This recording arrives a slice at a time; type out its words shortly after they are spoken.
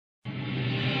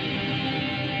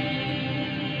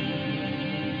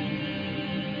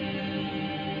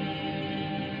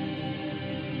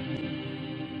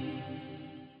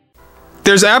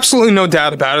There's absolutely no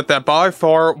doubt about it that by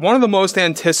far one of the most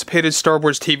anticipated Star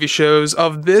Wars TV shows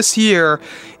of this year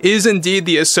is indeed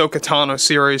the Ahsoka Tano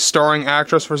series starring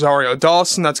actress Rosario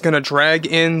Dawson that's going to drag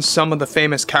in some of the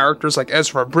famous characters like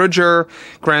Ezra Bridger,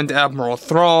 Grand Admiral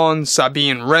Thrawn,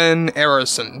 Sabine Wren, Era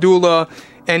Syndulla,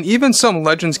 and even some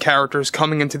Legends characters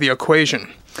coming into the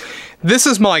equation. This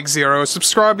is Mike Zero.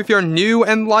 Subscribe if you're new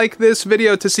and like this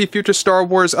video to see future Star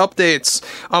Wars updates.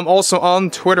 I'm also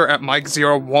on Twitter at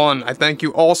Mike01. I thank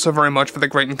you all so very much for the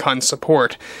great and kind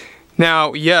support.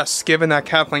 Now, yes, given that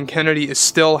Kathleen Kennedy is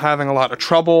still having a lot of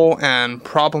trouble and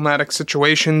problematic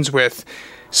situations with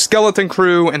Skeleton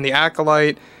Crew and the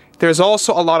Acolyte, there's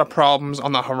also a lot of problems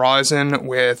on the horizon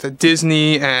with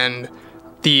Disney and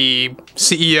the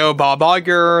CEO Bob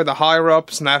Iger, the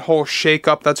higher-ups, and that whole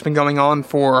shake-up that's been going on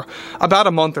for about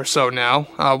a month or so now.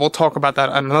 We'll talk about that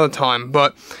at another time,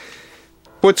 but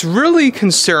what's really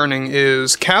concerning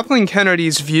is Kathleen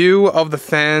Kennedy's view of the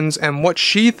fans and what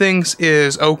she thinks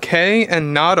is okay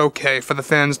and not okay for the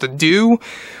fans to do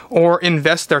or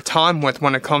invest their time with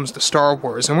when it comes to Star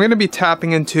Wars. And we're going to be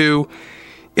tapping into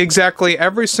exactly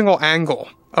every single angle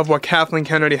of what Kathleen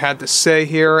Kennedy had to say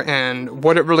here and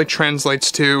what it really translates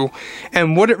to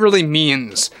and what it really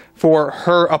means for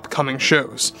her upcoming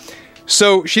shows.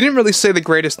 So, she didn't really say the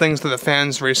greatest things to the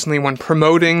fans recently when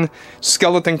promoting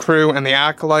Skeleton Crew and the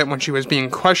Acolyte when she was being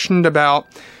questioned about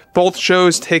both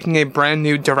shows taking a brand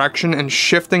new direction and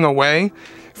shifting away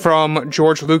from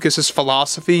George Lucas's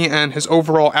philosophy and his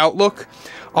overall outlook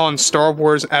on Star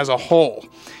Wars as a whole.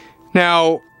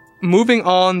 Now, moving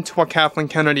on to what Kathleen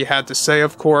Kennedy had to say,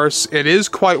 of course, it is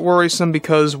quite worrisome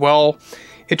because, well,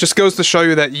 it just goes to show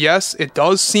you that, yes, it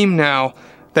does seem now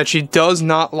that she does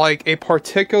not like a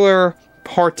particular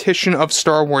partition of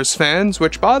Star Wars fans,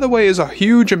 which, by the way, is a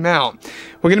huge amount.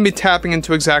 We're going to be tapping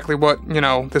into exactly what,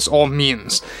 this all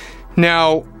means.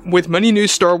 Now, with many new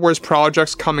Star Wars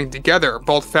projects coming together,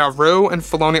 both Favreau and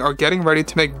Filoni are getting ready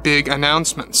to make big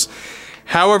announcements.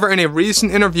 However, in a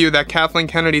recent interview that Kathleen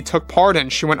Kennedy took part in,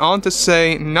 she went on to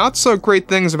say not so great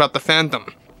things about the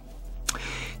fandom.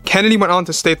 Kennedy went on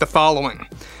to state the following: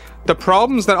 "The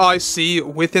problems that I see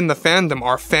within the fandom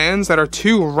are fans that are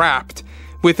too wrapped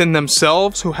within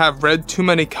themselves who have read too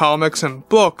many comics and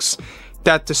books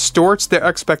that distorts their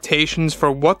expectations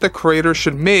for what the creators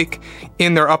should make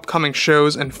in their upcoming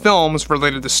shows and films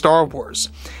related to Star Wars.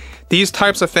 These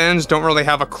types of fans don't really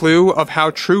have a clue of how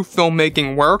true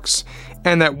filmmaking works,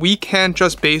 and that we can't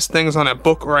just base things on a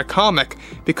book or a comic,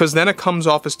 because then it comes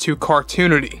off as too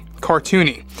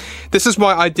cartoony. This is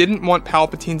why I didn't want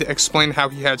Palpatine to explain how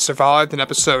he had survived in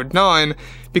Episode 9,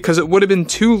 because it would have been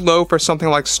too low for something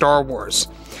like Star Wars.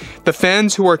 The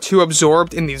fans who are too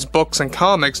absorbed in these books and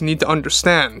comics need to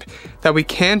understand that we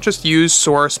can't just use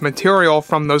source material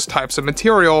from those types of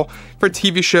material for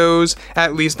TV shows,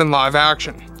 at least in live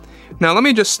action." Now, let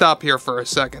me just stop here for a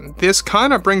second. This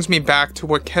kind of brings me back to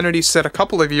what Kennedy said a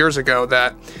couple of years ago,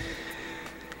 that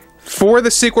for the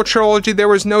sequel trilogy, there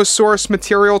was no source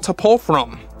material to pull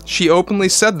from. She openly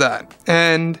said that,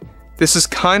 and this is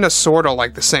kind of sort of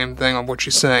like the same thing of what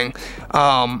she's saying.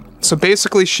 So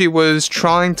basically, she was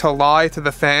trying to lie to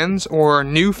the fans, or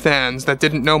new fans that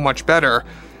didn't know much better,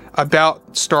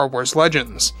 about Star Wars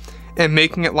Legends, and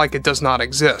making it like it does not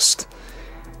exist.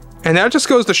 And that just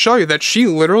goes to show you that she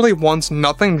literally wants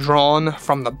nothing drawn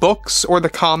from the books or the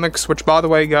comics, which, by the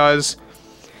way, guys,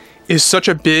 is such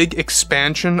a big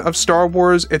expansion of Star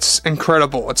Wars. It's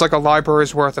incredible. It's like a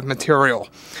library's worth of material.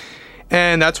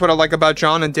 And that's what I like about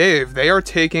John and Dave. They are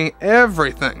taking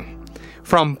everything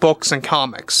from books and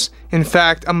comics. In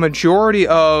fact, a majority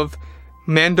of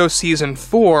Mando Season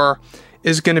 4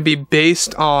 is going to be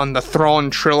based on the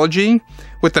Thrawn trilogy,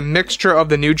 with a mixture of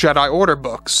the New Jedi Order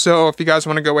books. So if you guys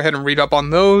want to go ahead and read up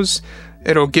on those,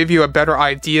 it'll give you a better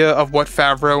idea of what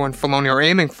Favreau and Filoni are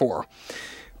aiming for.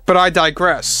 But I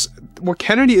digress. What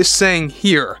Kennedy is saying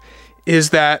here is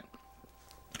that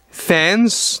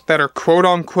fans that are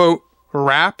quote-unquote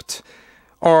wrapped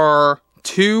are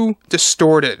too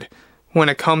distorted when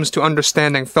it comes to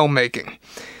understanding filmmaking.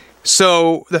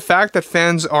 So the fact that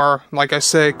fans are, like I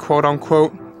say,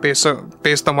 quote-unquote,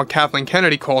 based on what Kathleen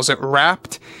Kennedy calls it,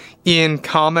 wrapped in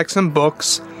comics and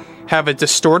books, have a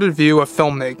distorted view of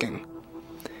filmmaking.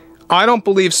 I don't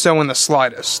believe so in the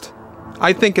slightest.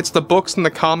 I think it's the books and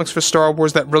the comics for Star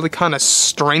Wars that really kind of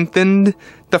strengthened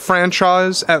the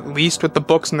franchise, at least with the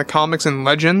books and the comics and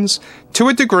Legends. To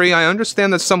a degree, I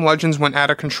understand that some Legends went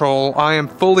out of control. I am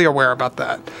fully aware about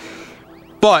that.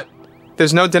 But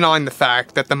there's no denying the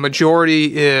fact that the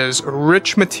majority is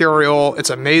rich material, it's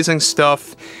amazing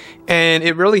stuff, And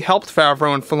it really helped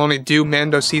Favreau and Filoni do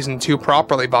Mando Season 2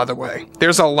 properly, by the way.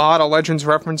 There's a lot of Legends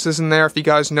references in there if you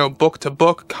guys know book to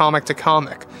book, comic to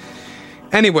comic.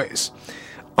 Anyways,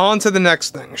 on to the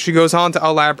next thing. She goes on to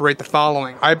elaborate the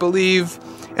following. I believe,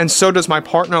 and so does my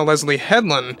partner Leslie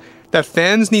Headland, that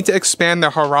fans need to expand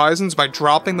their horizons by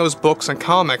dropping those books and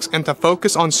comics and to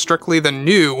focus on strictly the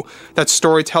new that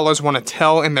storytellers want to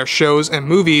tell in their shows and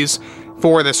movies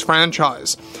for this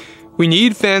franchise. We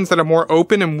need fans that are more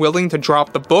open and willing to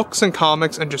drop the books and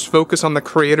comics and just focus on the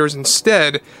creators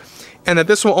instead, and that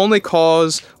this will only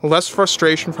cause less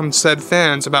frustration from said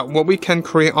fans about what we can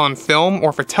create on film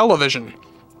or for television.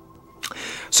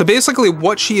 So basically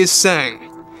what she is saying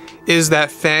is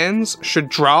that fans should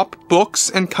drop books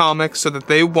and comics so that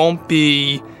they won't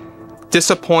be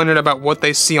disappointed about what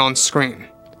they see on screen.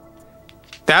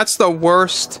 That's the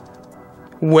worst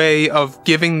way of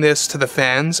giving this to the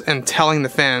fans and telling the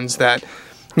fans that,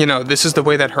 you know, this is the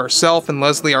way that herself and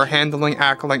Leslie are handling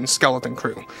Acolyte and Skeleton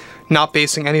Crew. Not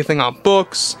basing anything on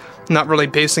books, not really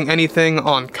basing anything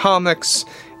on comics,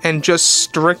 and just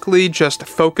strictly just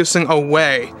focusing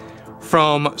away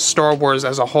from Star Wars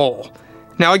as a whole.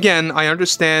 Now again, I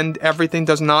understand everything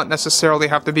does not necessarily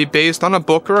have to be based on a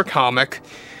book or a comic,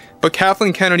 but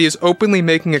Kathleen Kennedy is openly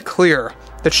making it clear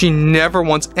that she never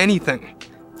wants anything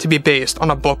to be based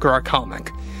on a book or a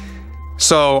comic.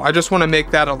 So I just want to make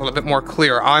that a little bit more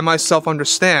clear. I myself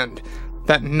understand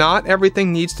that not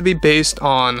everything needs to be based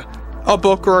on a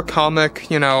book or a comic,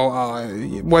 you know,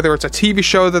 whether it's a TV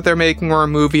show that they're making or a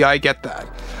movie, I get that.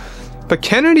 But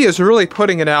Kennedy is really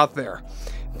putting it out there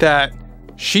that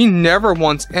she never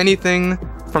wants anything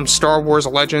from Star Wars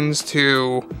Legends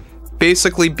to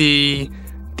basically be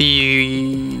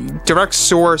the direct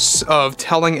source of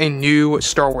telling a new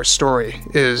Star Wars story,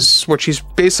 is what she's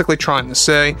basically trying to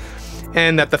say,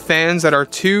 and that the fans that are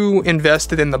too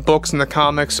invested in the books and the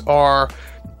comics are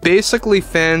basically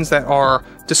fans that are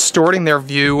distorting their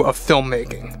view of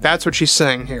filmmaking. That's what she's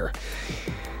saying here.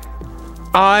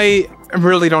 I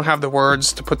really don't have the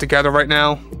words to put together right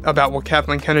now about what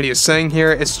Kathleen Kennedy is saying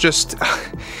here. It's just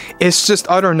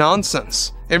utter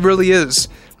nonsense. It really is.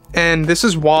 And this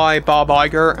is why Bob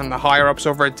Iger and the higher-ups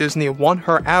over at Disney want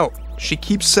her out. She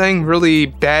keeps saying really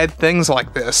bad things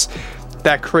like this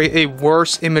that create a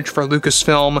worse image for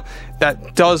Lucasfilm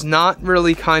that does not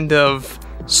really kind of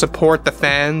support the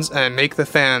fans and make the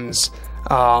fans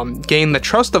gain the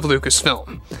trust of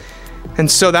Lucasfilm. And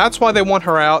so that's why they want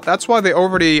her out. That's why they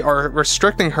already are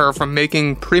restricting her from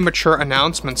making premature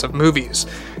announcements of movies.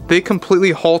 They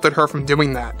completely halted her from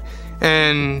doing that.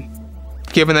 And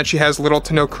given that she has little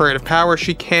to no creative power,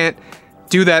 she can't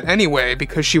do that anyway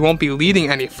because she won't be leading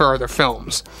any further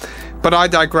films. But I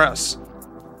digress.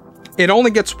 It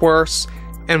only gets worse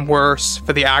and worse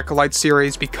for the Acolyte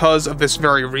series because of this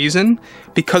very reason,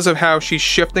 because of how she's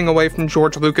shifting away from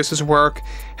George Lucas's work,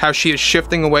 how she is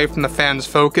shifting away from the fans'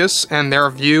 focus and their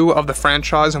view of the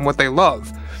franchise and what they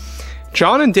love.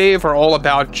 John and Dave are all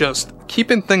about just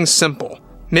keeping things simple,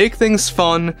 make things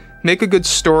fun, make a good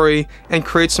story, and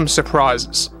create some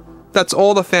surprises. That's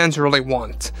all the fans really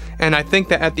want, and I think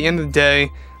that at the end of the day,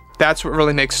 that's what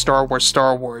really makes Star Wars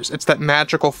Star Wars. It's that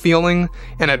magical feeling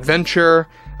and adventure,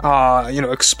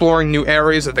 exploring new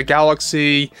areas of the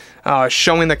galaxy,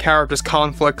 showing the characters'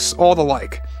 conflicts, all the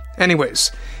like.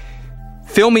 Anyways,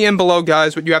 fill me in below,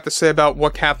 guys, what you have to say about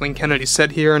what Kathleen Kennedy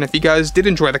said here, and if you guys did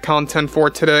enjoy the content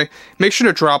for today, make sure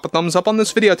to drop a thumbs up on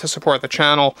this video to support the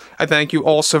channel. I thank you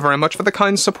all so very much for the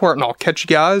kind support, and I'll catch you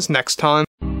guys next time.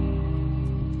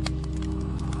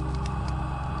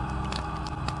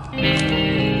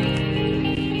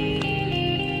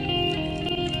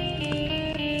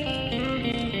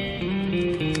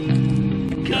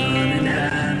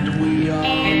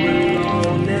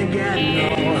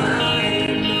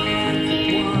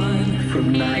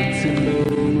 From night to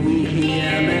moon we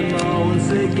hear